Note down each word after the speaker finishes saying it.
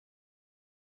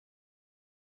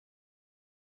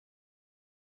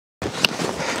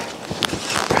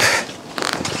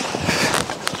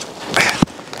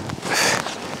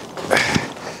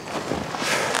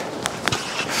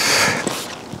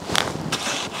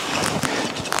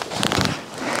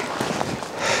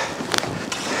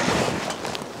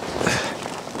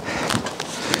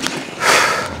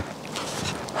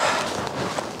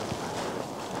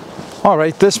All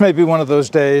right, this may be one of those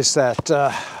days that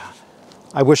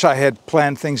I wish I had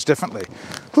planned things differently.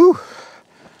 Whew.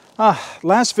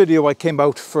 Last video I came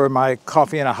out for my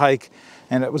coffee and a hike,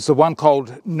 and it was the one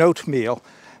called oatmeal,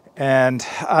 and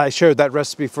I shared that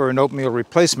recipe for an oatmeal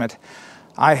replacement.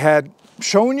 I had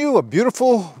shown you a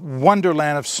beautiful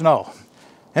wonderland of snow,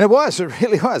 and it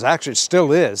really was, actually it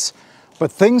still is,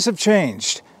 but things have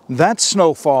changed. That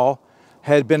snowfall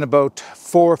had been about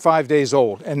 4 or 5 days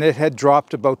old, and it had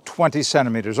dropped about 20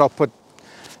 centimeters. I'll put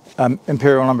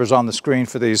imperial numbers on the screen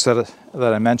for these that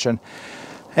I mentioned.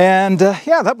 And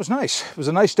yeah, that was nice. It was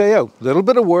a nice day out. A little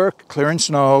bit of work, clearing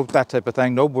snow, that type of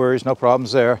thing. No worries, no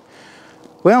problems there.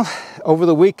 Well, over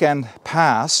the weekend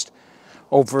past,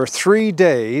 over 3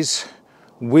 days,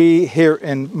 we here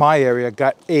in my area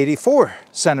got 84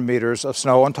 centimeters of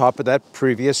snow on top of that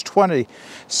previous 20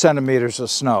 centimeters of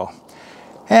snow.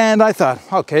 And I thought,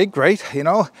 okay, great, you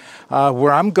know,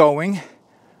 where I'm going,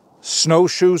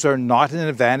 snowshoes are not an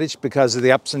advantage because of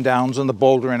the ups and downs and the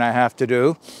bouldering I have to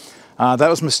do. That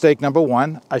was mistake number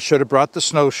one. I should have brought the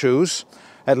snowshoes,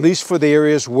 at least for the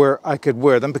areas where I could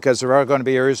wear them, because there are going to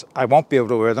be areas I won't be able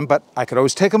to wear them, but I could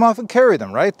always take them off and carry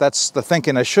them, right? That's the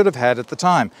thinking I should have had at the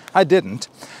time. I didn't.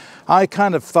 I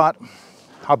kind of thought,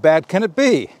 how bad can it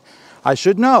be? I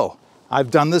should know.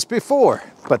 I've done this before,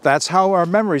 but that's how our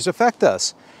memories affect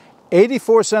us.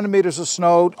 84 centimeters of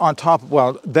snow on top,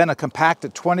 well, then a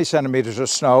compacted 20 centimeters of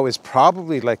snow is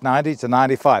probably like 90 to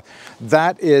 95.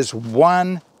 That is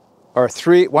 1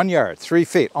 yard, 3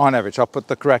 feet on average. I'll put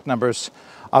the correct numbers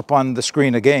up on the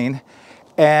screen again.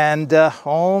 And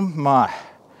oh my,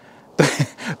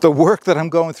 the work that I'm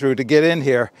going through to get in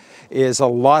here is a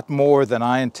lot more than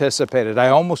I anticipated. I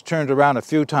almost turned around a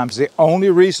few times. The only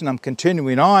reason I'm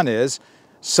continuing on is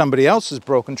somebody else's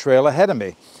broken trail ahead of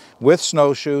me with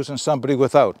snowshoes and somebody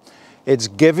without. It's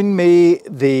giving me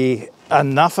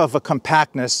enough of a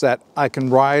compactness that I can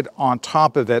ride on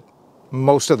top of it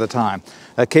most of the time.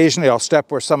 Occasionally I'll step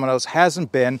where someone else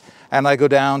hasn't been, and I go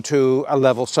down to a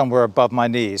level somewhere above my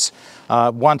knees.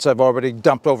 Once I've already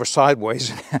dumped over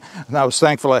sideways, and I was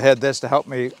thankful I had this to help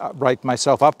me right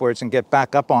myself upwards and get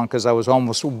back up on, because I was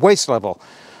almost waist level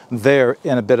there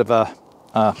in a bit of a,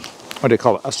 what do you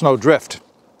call it, a snow drift.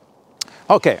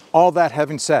 Okay, all that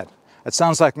having said, it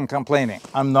sounds like I'm complaining.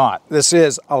 I'm not. This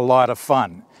is a lot of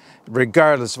fun,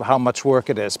 regardless of how much work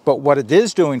it is. But what it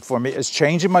is doing for me is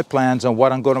changing my plans on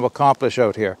what I'm going to accomplish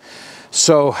out here.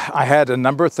 So I had a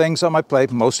number of things on my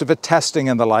plate, most of it testing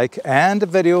and the like, and a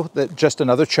video, just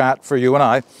another chat for you and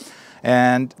I.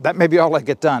 And that may be all I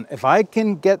get done. If I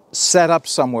can get set up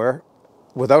somewhere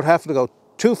without having to go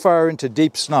too far into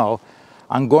deep snow,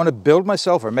 I'm going to build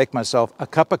myself or make myself a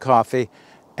cup of coffee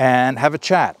and have a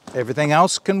chat. Everything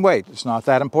else can wait. It's not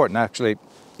that important. Actually,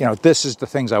 you know, this is the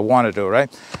things I want to do, right?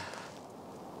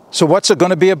 So what's it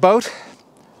going to be about?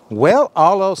 Well,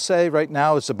 all I'll say right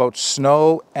now is about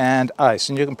snow and ice.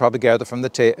 And you can probably gather from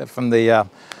the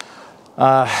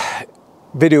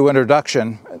video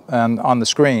introduction and on the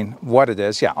screen what it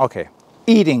is. Yeah, okay.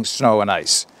 Eating snow and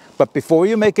ice. But before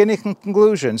you make any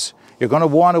conclusions, you're going to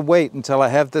want to wait until I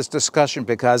have this discussion,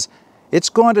 because it's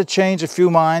going to change a few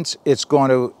minds. It's going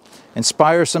to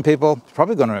inspire some people. It's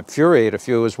probably going to infuriate a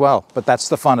few as well. But that's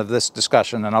the fun of this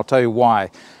discussion, and I'll tell you why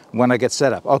when I get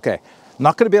set up. Okay,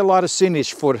 not going to be a lot of scenic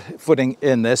footing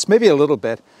in this. Maybe a little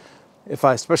bit,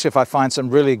 especially if I find some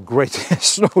really great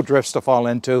snow drifts to fall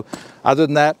into. Other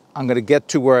than that, I'm going to get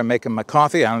to where I'm making my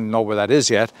coffee. I don't know where that is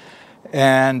yet.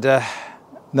 And then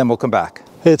we'll come back.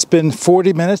 It's been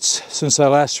 40 minutes since I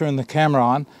last turned the camera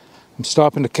on. I'm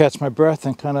stopping to catch my breath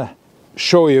and kind of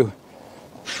show you.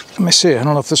 Let me see, I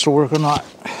don't know if this will work or not.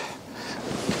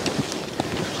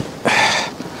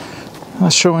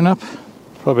 That's showing up.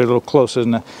 Probably a little close,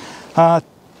 isn't it?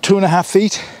 2.5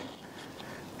 feet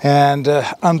and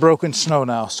unbroken snow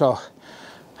now. So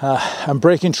I'm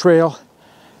breaking trail,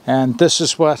 and this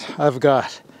is what I've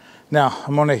got. Now,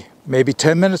 I'm only maybe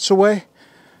 10 minutes away,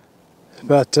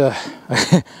 but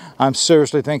I'm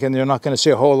seriously thinking you're not going to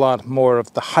see a whole lot more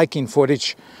of the hiking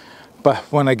footage, but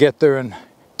when I get there and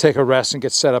take a rest and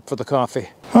get set up for the coffee.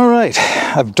 All right,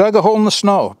 I've dug a hole in the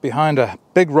snow behind a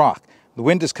big rock. The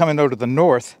wind is coming out of the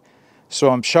north, so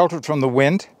I'm sheltered from the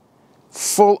wind.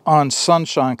 Full on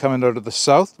sunshine coming out of the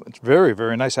south. It's very,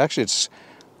 very nice. Actually, it's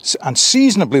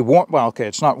unseasonably warm. Well, okay,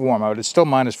 it's not warm out. It's still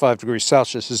 -5 degrees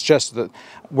Celsius. It's just that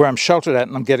where I'm sheltered at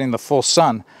and I'm getting the full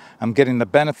sun, I'm getting the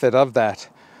benefit of that.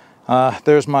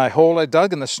 There's my hole I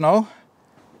dug in the snow,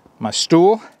 my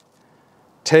stool,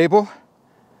 table,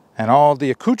 and all the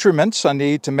accoutrements I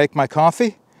need to make my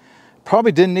coffee.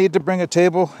 probably didn't need to bring a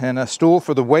table and a stool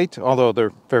for the weight, although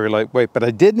they're very lightweight, but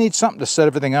I did need something to set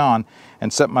everything on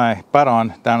and set my butt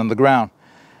on down on the ground.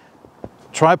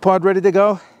 Tripod ready to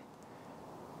go,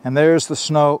 and there's the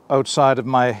snow outside of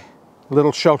my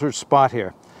little sheltered spot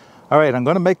here. All right, I'm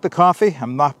going to make the coffee.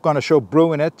 I'm not going to show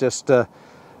brewing it, just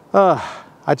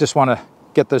I just want to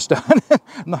get this done.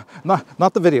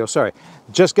 not the video, sorry.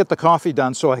 Just get the coffee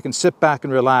done so I can sit back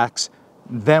and relax.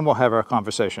 Then we'll have our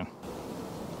conversation.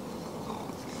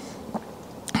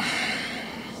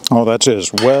 Oh, that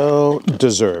is well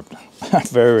deserved.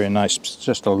 Very nice,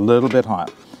 just a little bit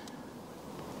hot.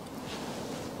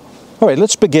 All right,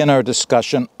 let's begin our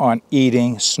discussion on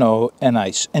eating snow and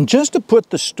ice. And just to put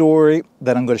the story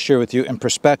that I'm going to share with you in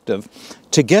perspective,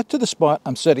 to get to the spot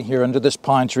I'm sitting here under this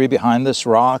pine tree behind this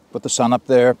rock with the sun up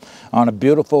there on a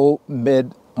beautiful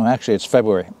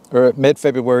mid-February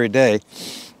day,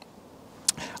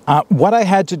 what I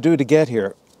had to do to get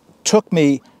here took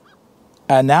me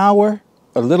an hour,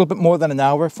 a little bit more than an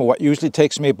hour, for what usually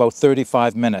takes me about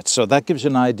 35 minutes. So that gives you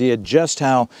an idea just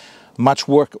how much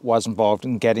work was involved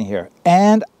in getting here.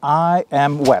 And I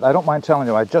am wet. I don't mind telling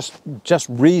you, I just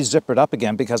re-zippered up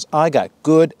again because I got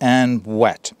good and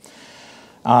wet.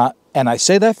 And I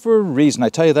say that for a reason. I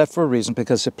tell you that for a reason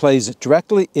because it plays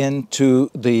directly into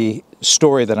the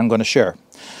story that I'm going to share.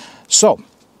 So,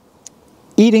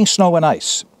 eating snow and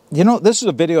ice. You know, this is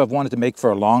a video I've wanted to make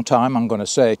for a long time. I'm going to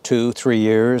say 2-3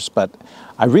 years, but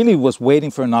I really was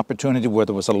waiting for an opportunity where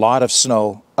there was a lot of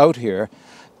snow out here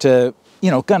to,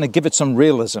 you know, kind of give it some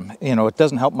realism. You know, it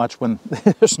doesn't help much when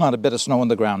there's not a bit of snow on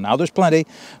the ground. Now there's plenty,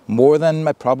 more than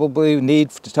I probably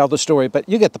need to tell the story, but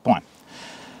you get the point.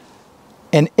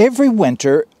 And every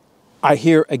winter, I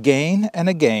hear again and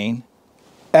again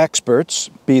experts,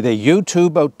 be they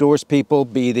YouTube outdoors people,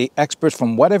 be the experts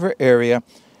from whatever area,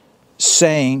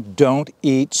 saying don't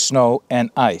eat snow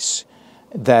and ice,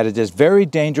 that it is very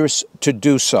dangerous to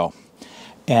do so.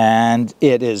 And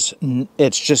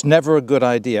it's just never a good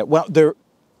idea. Well, there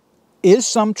is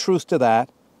some truth to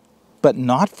that, but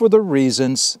not for the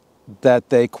reasons that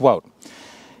they quote.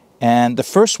 And the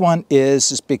first one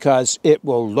is because it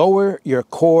will lower your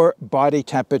core body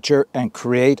temperature and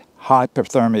create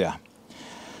hypothermia.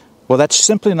 Well, that's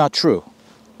simply not true.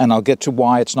 And I'll get to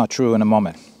why it's not true in a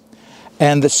moment.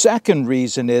 And the second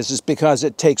reason is because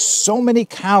it takes so many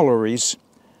calories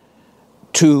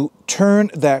to turn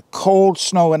that cold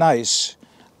snow and ice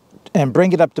and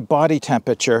bring it up to body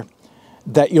temperature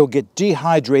that you'll get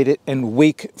dehydrated and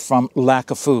weak from lack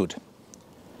of food.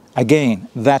 Again,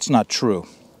 that's not true.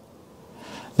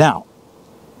 Now,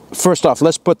 first off,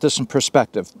 let's put this in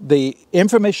perspective. The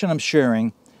information I'm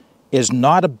sharing is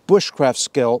not a bushcraft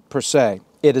skill per se.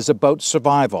 It is about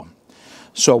survival.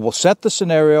 So we'll set the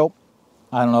scenario.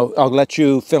 I don't know, I'll let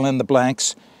you fill in the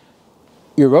blanks.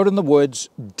 You're out in the woods,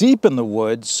 deep in the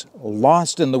woods,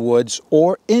 lost in the woods,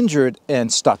 or injured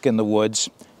and stuck in the woods,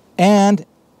 and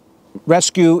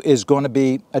rescue is going to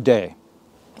be a day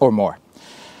or more.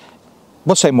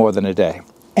 We'll say more than a day.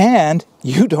 And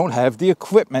you don't have the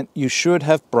equipment you should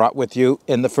have brought with you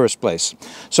in the first place.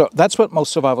 So that's what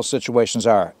most survival situations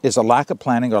are, is a lack of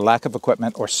planning or lack of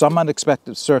equipment or some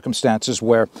unexpected circumstances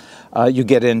where you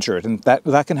get injured. And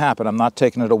that can happen. I'm not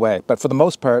taking it away. But for the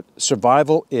most part,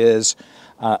 survival is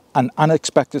an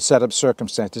unexpected set of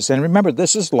circumstances. And remember,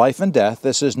 this is life and death.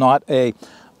 This is not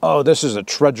this is a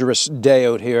treacherous day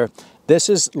out here. This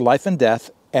is life and death,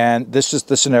 and this is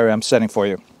the scenario I'm setting for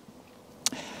you.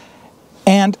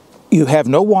 And you have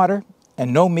no water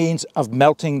and no means of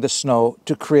melting the snow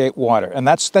to create water. And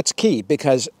that's key,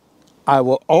 because I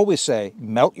will always say,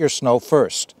 melt your snow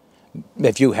first.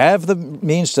 If you have the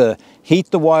means to heat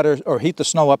the water or heat the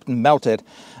snow up and melt it,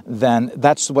 then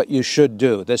that's what you should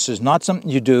do. This is not something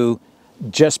you do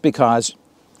just because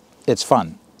it's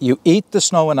fun. You eat the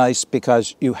snow and ice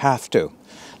because you have to.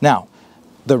 Now,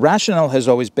 the rationale has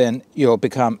always been you'll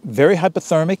become very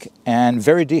hypothermic and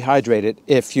very dehydrated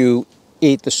if you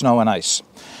eat the snow and ice.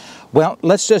 Well,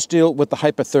 let's just deal with the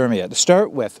hypothermia. To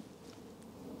start with,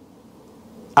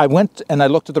 I went and I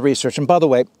looked at the research, and by the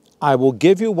way, I will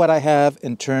give you what I have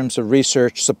in terms of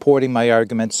research supporting my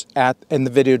arguments in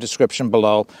the video description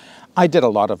below. I did a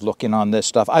lot of looking on this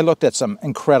stuff. I looked at some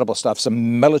incredible stuff,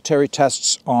 some military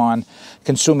tests on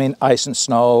consuming ice and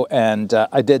snow, and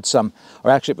I did some,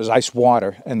 or actually it was ice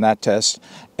water in that test.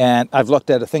 And I've looked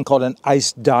at a thing called an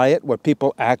ice diet, where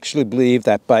people actually believe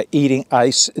that by eating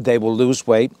ice, they will lose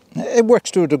weight. It works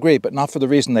to a degree, but not for the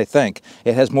reason they think.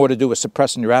 It has more to do with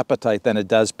suppressing your appetite than it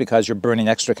does because you're burning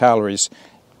extra calories,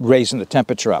 raising the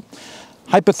temperature up.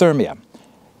 Hypothermia.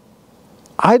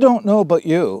 I don't know about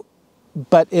you,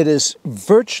 but it is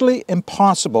virtually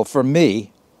impossible for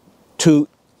me to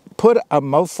put a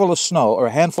mouthful of snow or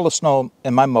a handful of snow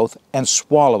in my mouth and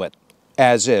swallow it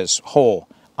as is, whole,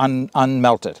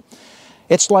 unmelted.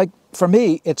 It's like, for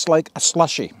me, it's like a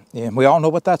slushy. And we all know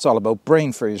what that's all about,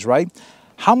 brain freeze, right?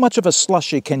 How much of a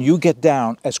slushy can you get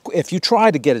down? If you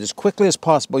try to get it as quickly as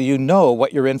possible, you know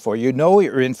what you're in for. You know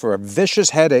you're in for a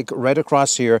vicious headache right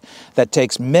across here that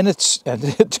takes minutes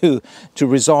to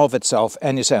resolve itself.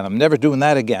 And you say, I'm never doing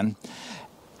that again.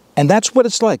 And that's what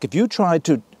it's like. If you try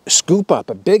to scoop up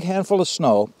a big handful of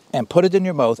snow and put it in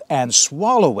your mouth and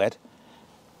swallow it,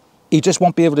 you just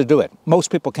won't be able to do it.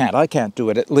 Most people can't. I can't do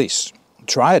it, at least.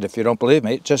 Try it if you don't believe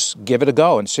me. Just give it a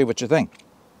go and see what you think.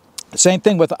 Same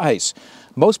thing with ice.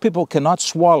 Most people cannot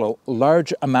swallow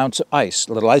large amounts of ice.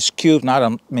 Little ice cubes, not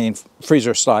I mean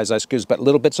freezer-sized ice cubes, but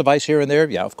little bits of ice here and there.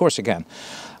 Yeah, of course you can.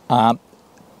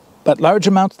 But large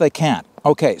amounts they can't.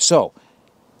 Okay, so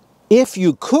if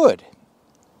you could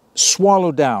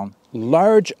swallow down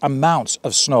large amounts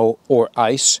of snow or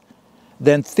ice,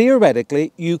 then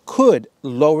theoretically you could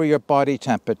lower your body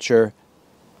temperature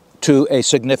to a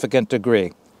significant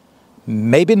degree.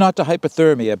 Maybe not to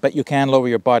hypothermia, but you can lower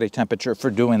your body temperature for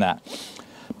doing that,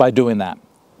 by doing that.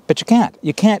 But you can't.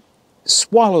 You can't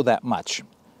swallow that much.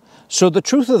 So the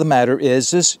truth of the matter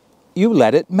is you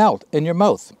let it melt in your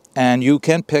mouth. And you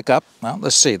can pick up, well,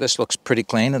 let's see, this looks pretty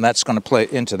clean, and that's going to play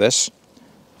into this.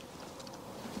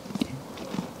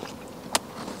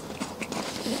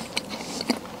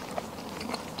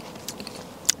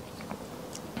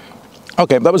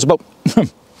 Okay, that was about, a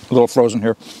little frozen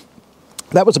here.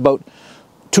 That was about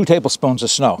 2 tablespoons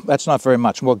of snow. That's not very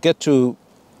much. We'll get to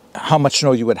how much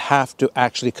snow you would have to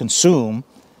actually consume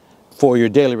for your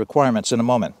daily requirements in a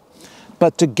moment.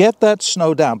 But to get that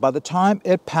snow down, by the time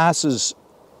it passes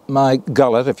my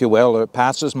gullet, if you will, or it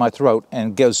passes my throat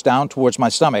and goes down towards my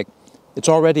stomach, it's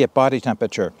already at body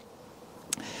temperature.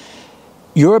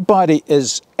 Your body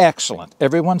is excellent.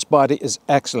 Everyone's body is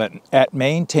excellent at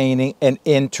maintaining an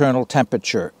internal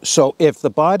temperature. So if the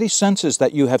body senses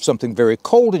that you have something very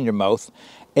cold in your mouth,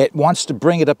 it wants to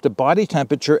bring it up to body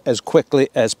temperature as quickly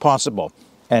as possible.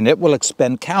 And it will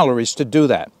expend calories to do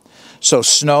that. So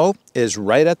snow is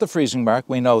right at the freezing mark.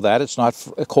 We know that. It's not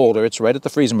colder. It's right at the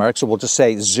freezing mark. So we'll just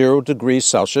say 0 degrees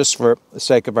Celsius for the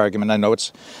sake of argument. I know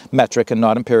it's metric and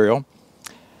not imperial.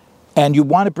 And you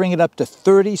want to bring it up to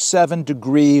 37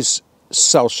 degrees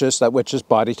Celsius, which is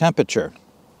body temperature.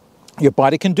 Your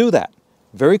body can do that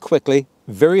very quickly,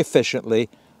 very efficiently,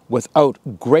 without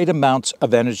great amounts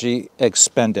of energy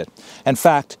expended. In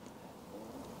fact,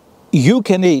 you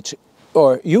can eat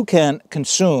or you can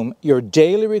consume your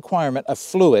daily requirement of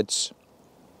fluids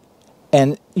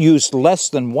and use less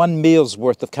than 1 meal's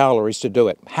worth of calories to do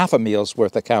it. Half a meal's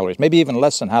worth of calories, maybe even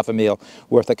less than half a meal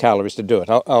worth of calories to do it.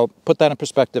 I'll put that in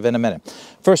perspective in a minute.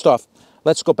 First off,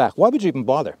 let's go back. Why would you even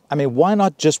bother? I mean, why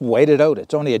not just wait it out?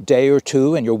 It's only a day or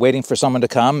two and you're waiting for someone to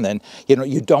come, and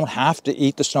you don't have to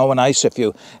eat the snow and ice if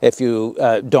you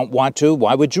don't want to.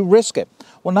 Why would you risk it?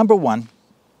 Well, number one,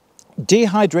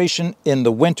 dehydration in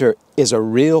the winter is a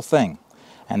real thing.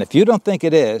 And if you don't think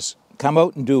it is, come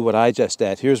out and do what I just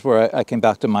did. Here's where I came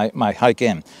back to my hike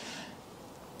in.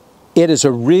 It is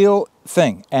a real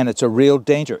thing, and it's a real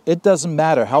danger. It doesn't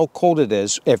matter how cold it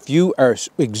is. If you are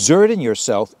exerting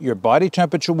yourself, your body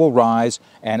temperature will rise,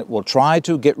 and it will try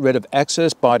to get rid of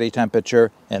excess body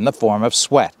temperature in the form of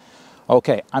sweat.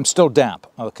 Okay, I'm still damp,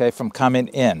 okay, from coming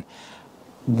in.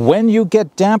 When you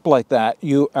get damp like that,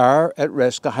 you are at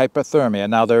risk of hypothermia.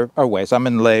 Now, there are ways. I'm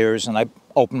in layers, and I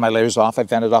open my layers off. I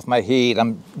vented off my heat.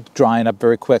 I'm drying up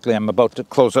very quickly. I'm about to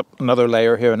close up another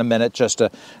layer here in a minute just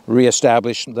to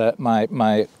reestablish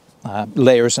my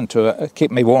layers and to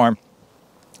keep me warm.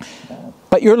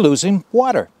 But you're losing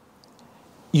water.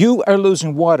 You are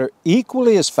losing water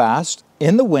equally as fast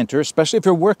in the winter, especially if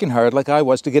you're working hard like I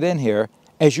was to get in here,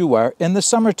 as you are in the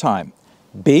summertime.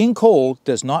 Being cold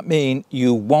does not mean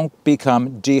you won't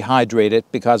become dehydrated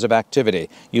because of activity.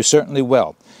 You certainly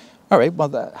will. All right,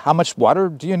 well, how much water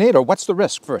do you need, or what's the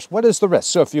risk first? What is the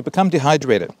risk? So if you become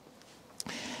dehydrated,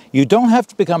 you don't have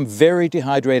to become very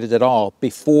dehydrated at all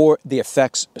before the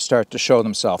effects start to show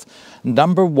themselves.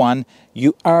 Number one,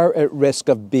 you are at risk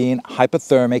of being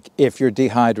hypothermic if you're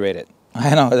dehydrated.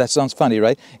 I know, that sounds funny,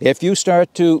 right? If you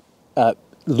start to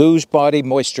lose body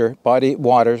moisture, body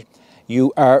water,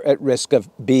 you are at risk of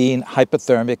being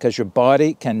hypothermic because your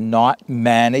body cannot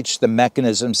manage the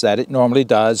mechanisms that it normally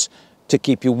does to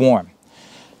keep you warm.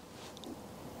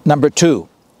 Number two,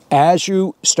 as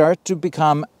you start to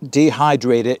become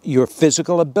dehydrated, your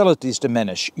physical abilities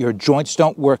diminish. Your joints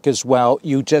don't work as well.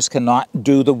 You just cannot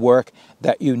do the work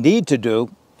that you need to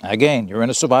do Again, you're in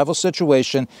a survival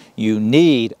situation. You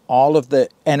need all of the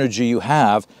energy you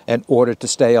have in order to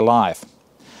stay alive.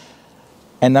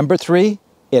 And number 3,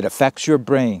 it affects your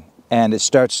brain, and it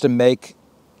starts to make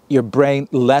your brain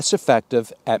less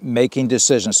effective at making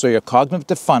decisions. So your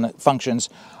cognitive functions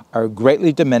are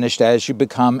greatly diminished as you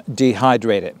become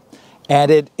dehydrated. And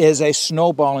it is a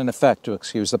snowballing effect, to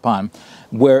excuse the pun,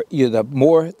 where the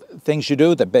more things you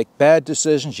do, the make bad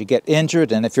decisions, you get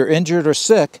injured, and if you're injured or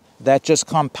sick, that just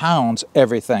compounds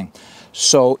everything.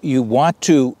 So you want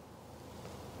to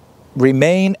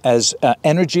remain as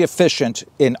energy efficient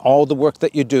in all the work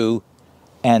that you do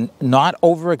and not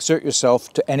overexert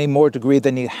yourself to any more degree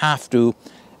than you have to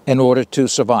in order to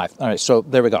survive. All right, so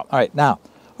there we go. All right, now,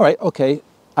 all right, okay,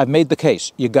 I've made the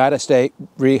case. You got to stay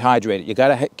rehydrated. You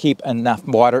got to keep enough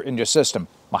water in your system.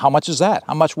 Well, how much is that?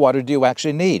 How much water do you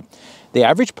actually need? The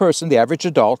average person, the average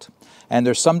adult, and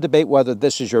there's some debate whether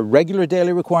this is your regular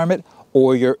daily requirement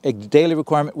or your daily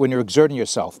requirement when you're exerting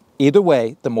yourself. Either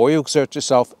way, the more you exert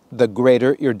yourself, the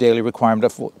greater your daily requirement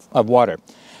of water.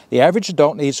 The average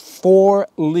adult needs 4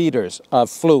 liters of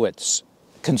fluids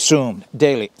consumed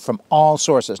daily from all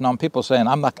sources. Now, people saying,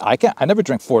 I never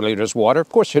drink 4 liters of water. Of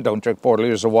course you don't drink 4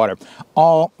 liters of water.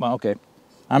 Well, okay.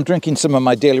 I'm drinking some of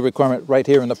my daily requirement right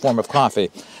here in the form of coffee.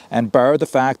 And bar the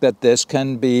fact that this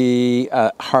can be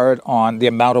hard on the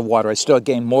amount of water, I still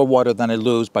gain more water than I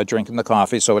lose by drinking the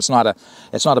coffee. So it's not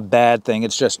a bad thing.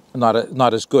 It's just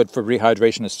not as good for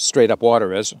rehydration as straight up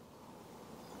water is.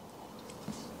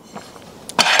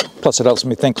 Plus it helps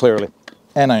me think clearly.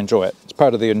 And I enjoy it. It's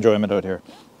part of the enjoyment out here.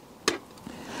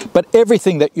 But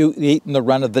everything that you eat in the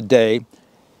run of the day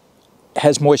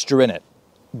has moisture in it.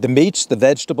 The meats, the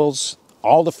vegetables,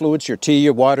 all the fluids, your tea,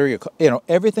 your water,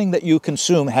 everything that you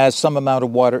consume has some amount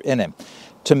of water in it.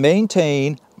 To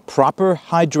maintain proper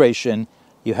hydration,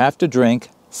 you have to drink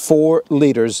 4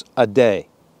 liters a day,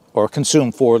 or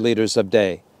consume 4 liters a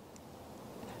day.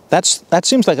 That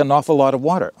seems like an awful lot of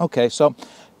water. Okay, so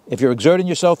if you're exerting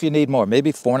yourself, you need more,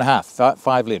 maybe 4.5,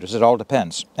 5 liters. It all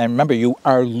depends. And remember, you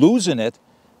are losing it.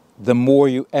 The more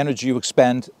energy you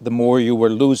expend, the more you are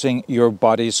losing your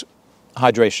body's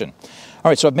hydration. All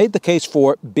right, so I've made the case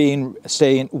for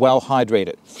staying well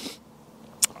hydrated.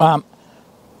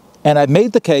 And I've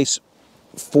made the case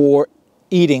for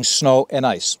eating snow and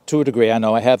ice to a degree. I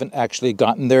know I haven't actually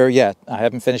gotten there yet. I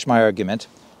haven't finished my argument.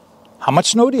 How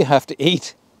much snow do you have to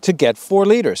eat to get 4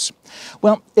 liters?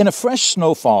 Well, in a fresh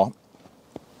snowfall,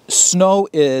 snow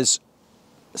is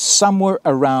somewhere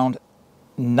around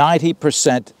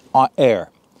 90% air.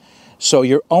 So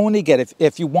you're only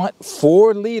if you want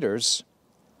 4 liters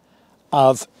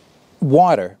of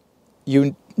water,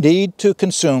 you need to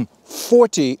consume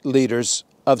 40 liters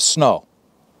of snow,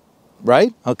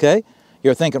 right? Okay?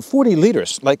 You're thinking 40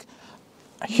 liters, like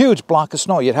a huge block of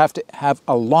snow. You'd have to have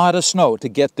a lot of snow to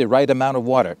get the right amount of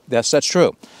water. Yes, that's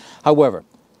true. However,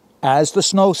 as the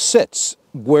snow sits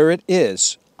where it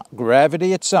is,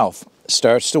 gravity itself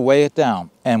starts to weigh it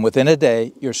down. And within a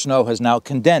day, your snow has now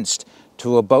condensed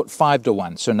to about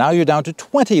 5-to-1. So now you're down to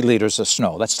 20 liters of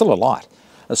snow. That's still a lot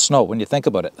of snow when you think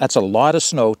about it. That's a lot of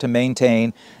snow to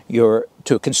maintain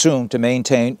to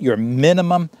maintain your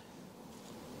minimum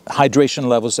hydration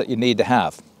levels that you need to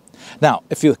have. Now,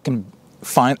 if you can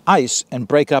find ice and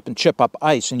break up and chip up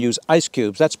ice and use ice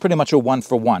cubes, that's pretty much a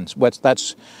 1-for-1.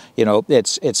 That's,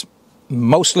 it's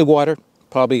mostly water,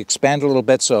 probably expand a little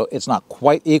bit, so it's not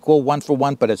quite equal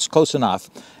 1-for-1, but it's close enough.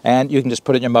 And you can just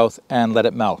put it in your mouth and let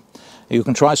it melt. You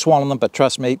can try swallowing them, but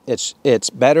trust me, it's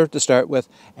better to start with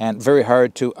and very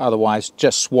hard to otherwise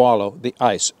just swallow the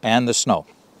ice and the snow.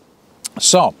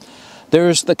 So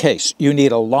there's the case. You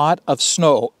need a lot of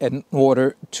snow in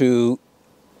order to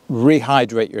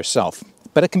rehydrate yourself.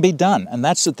 But it can be done, and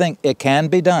that's the thing. It can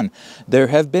be done. There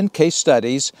have been case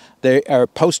studies, there are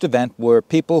post-event, where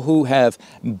people who have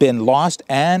been lost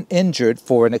and injured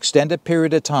for an extended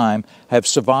period of time have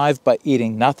survived by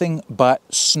eating nothing but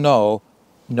snow,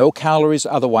 no calories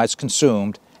otherwise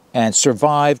consumed, and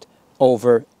survived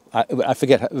over, I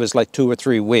forget, it was like 2 or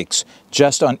 3 weeks,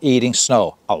 just on eating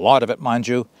snow. A lot of it, mind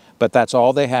you, but that's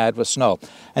all they had was snow.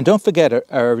 And don't forget,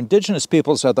 our indigenous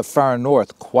peoples of the far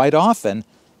north quite often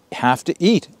have to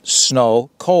eat snow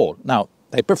cold. Now,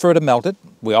 they prefer to melt it,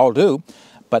 we all do,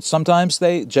 but sometimes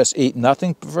they just eat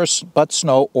nothing but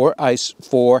snow or ice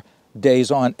for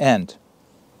days on end.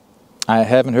 I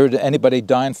haven't heard of anybody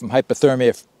dying from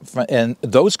hypothermia in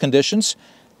those conditions.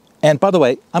 And by the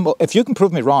way, if you can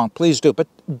prove me wrong, please do, but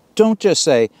don't just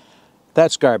say,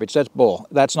 that's garbage, that's bull.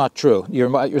 That's not true.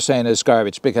 What you're saying is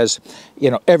garbage because,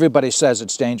 everybody says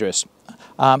it's dangerous.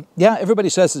 Yeah, everybody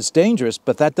says it's dangerous,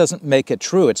 but that doesn't make it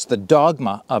true. It's the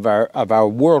dogma of our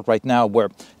world right now, where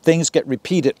things get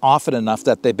repeated often enough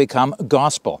that they become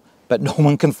gospel, but no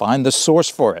one can find the source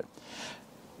for it.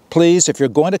 Please, if you're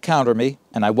going to counter me,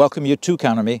 and I welcome you to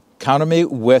counter me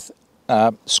with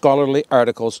scholarly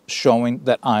articles showing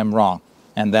that I'm wrong.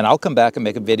 And then I'll come back and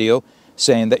make a video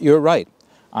saying that you're right.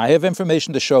 I have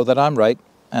information to show that I'm right,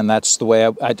 and that's the way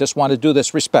I just want to do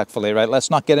this respectfully, right? Let's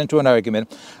not get into an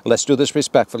argument. Let's do this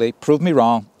respectfully. Prove me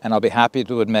wrong, and I'll be happy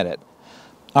to admit it.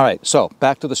 All right, so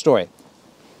back to the story.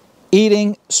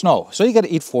 Eating snow. So you got to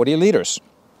eat 40 liters.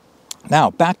 Now,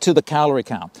 back to the calorie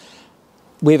count.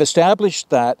 We've established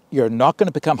that you're not going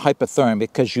to become hypothermic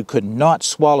because you could not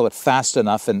swallow it fast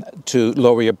enough to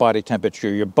lower your body temperature.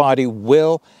 Your body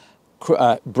will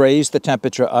raise the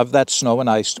temperature of that snow and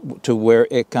ice to where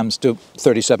it comes to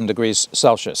 37 degrees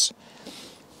Celsius.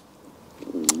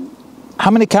 How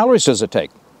many calories does it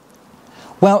take?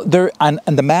 Well, and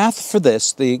the math for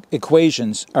this, the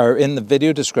equations are in the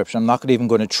video description. I'm not even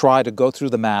going to try to go through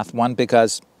the math, one,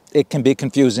 because it can be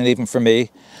confusing even for me,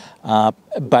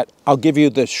 but I'll give you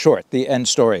the end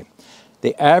story.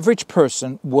 The average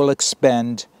person will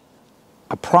expend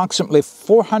approximately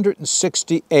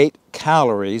 468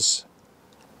 calories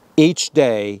each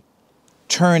day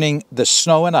turning the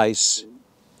snow and ice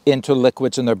into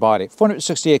liquids in their body.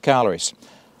 468 calories.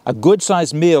 A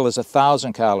good-sized meal is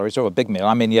 1,000 calories, or a big meal.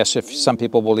 I mean, yes, if some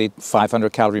people will eat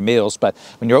 500-calorie meals, but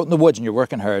when you're out in the woods and you're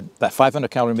working hard, that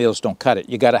 500-calorie meals don't cut it.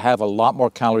 You got to have a lot more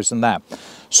calories than that.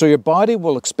 So your body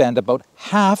will expend about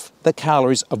half the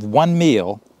calories of one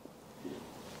meal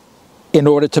in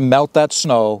order to melt that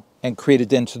snow and create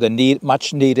it into the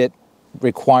much-needed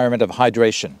requirement of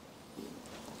hydration.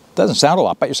 Doesn't sound a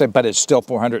lot, but you say, but it's still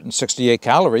 468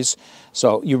 calories,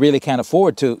 so you really can't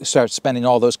afford to start spending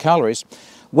all those calories.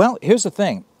 Well, here's the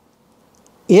thing.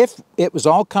 If it was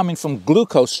all coming from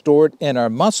glucose stored in our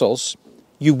muscles,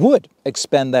 you would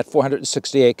expend that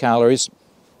 468 calories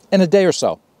in a day or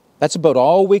so. That's about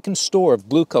all we can store of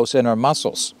glucose in our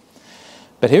muscles.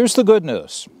 But here's the good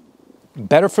news.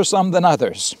 Better for some than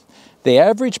others. The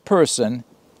average person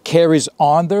carries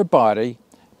on their body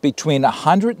between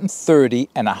 130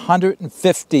 and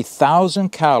 150,000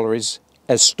 calories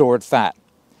as stored fat.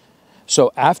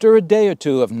 So after a day or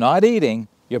two of not eating,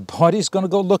 your body's going to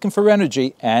go looking for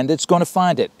energy, and it's going to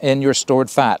find it in your stored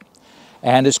fat.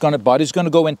 And body's going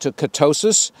to go into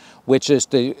ketosis, which is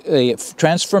the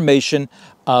transformation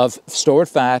of stored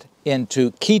fat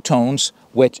into ketones,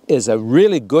 which is a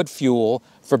really good fuel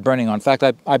for burning on. In fact,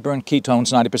 I burn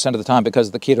ketones 90% of the time because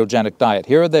of the ketogenic diet.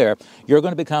 Here or there, you're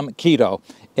going to become keto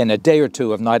in a day or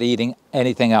two of not eating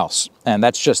anything else. And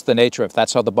that's just the nature of it.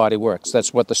 That's how the body works.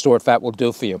 That's what the stored fat will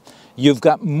do for you. You've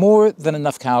got more than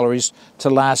enough calories to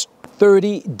last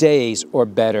 30 days or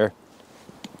better.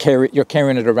 You're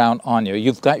carrying it around on you.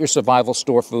 You've got your survival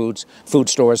food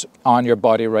stores on your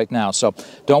body right now. So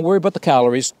don't worry about the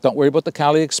calories. Don't worry about the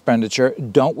calorie expenditure.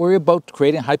 Don't worry about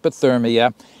creating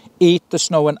hypothermia. Eat the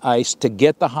snow and ice to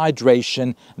get the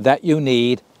hydration that you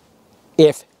need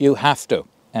if you have to.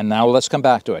 And now let's come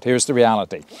back to it. Here's the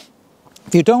reality.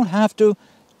 If you don't have to,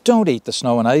 don't eat the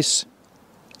snow and ice.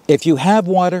 If you have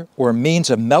water or a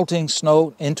means of melting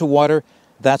snow into water,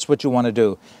 that's what you want to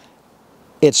do.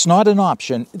 It's not an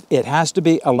option. It has to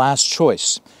be a last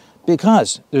choice,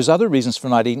 because there's other reasons for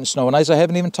not eating snow and ice I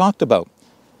haven't even talked about.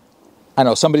 I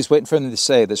know somebody's waiting for me to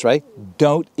say this, right?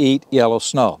 Don't eat yellow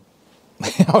snow.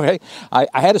 Okay, I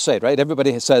had to say it, right?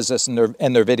 Everybody says this in their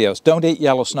videos. Don't eat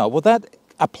yellow snow. Well, that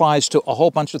applies to a whole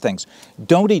bunch of things.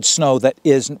 Don't eat snow that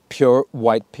isn't pure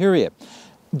white, period.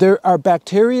 There are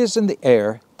bacteria in the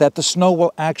air that the snow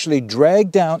will actually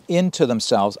drag down into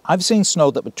themselves. I've seen snow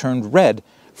that would turn red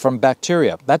from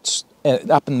bacteria. That's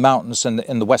up in the mountains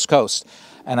in the West Coast.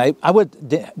 And I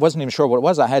wasn't even sure what it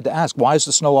was. I had to ask, why is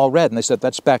the snow all red? And they said,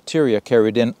 that's bacteria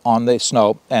carried in on the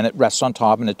snow, and it rests on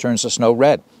top and it turns the snow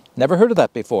red. Never heard of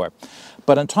that before.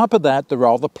 But on top of that, there are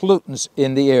all the pollutants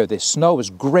in the air. The snow is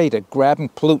great at grabbing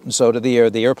pollutants out of the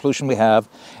air pollution we have,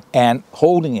 and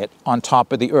holding it on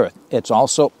top of the earth. It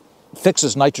also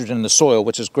fixes nitrogen in the soil,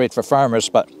 which is great for farmers.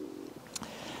 But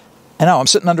I know I'm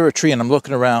sitting under a tree and I'm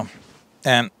looking around,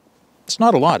 and it's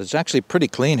not a lot. It's actually pretty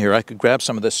clean here. I could grab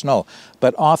some of this snow.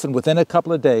 But often within a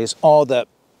couple of days, all the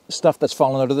stuff that's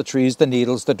fallen out of the trees, the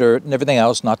needles, the dirt, and everything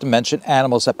else, not to mention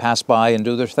animals that pass by and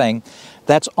do their thing,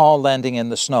 that's all landing in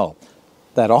the snow.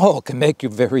 That all can make you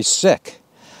very sick.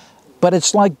 But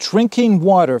it's like drinking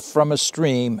water from a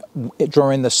stream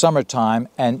during the summertime,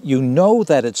 and you know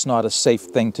that it's not a safe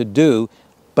thing to do,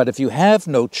 but if you have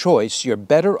no choice, you're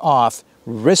better off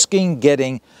risking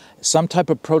getting some type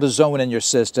of protozoan in your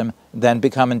system than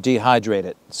becoming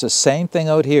dehydrated. It's the same thing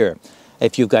out here.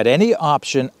 If you've got any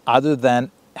option other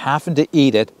than having to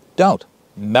eat it, don't.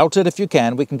 Melt it if you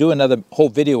can. We can do another whole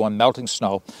video on melting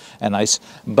snow and ice,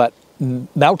 but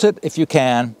melt it if you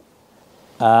can.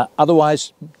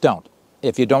 Otherwise, don't,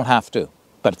 if you don't have to.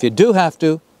 But if you do have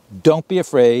to, don't be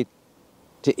afraid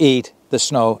to eat the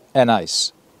snow and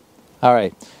ice. All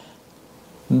right,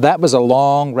 that was a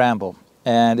long ramble,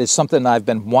 and it's something I've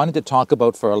been wanting to talk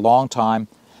about for a long time,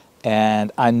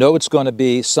 and I know it's going to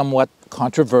be somewhat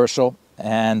controversial,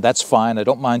 and that's fine. I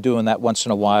don't mind doing that once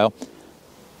in a while.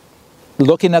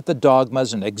 Looking at the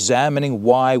dogmas and examining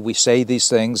why we say these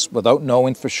things without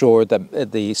knowing for sure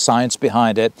the science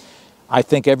behind it, I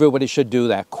think everybody should do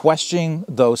that. Questioning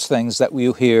those things that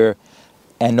you hear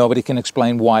and nobody can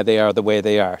explain why they are the way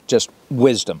they are. Just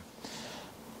wisdom.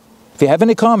 If you have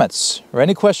any comments or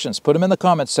any questions, put them in the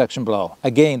comments section below.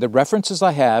 Again, the references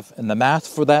I have and the math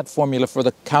for that formula for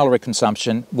the calorie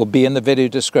consumption will be in the video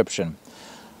description.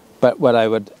 But what I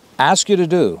would ask you to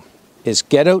do is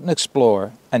get out and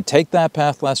explore and take that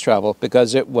path less traveled,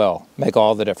 because it will make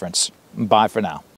all the difference. Bye for now.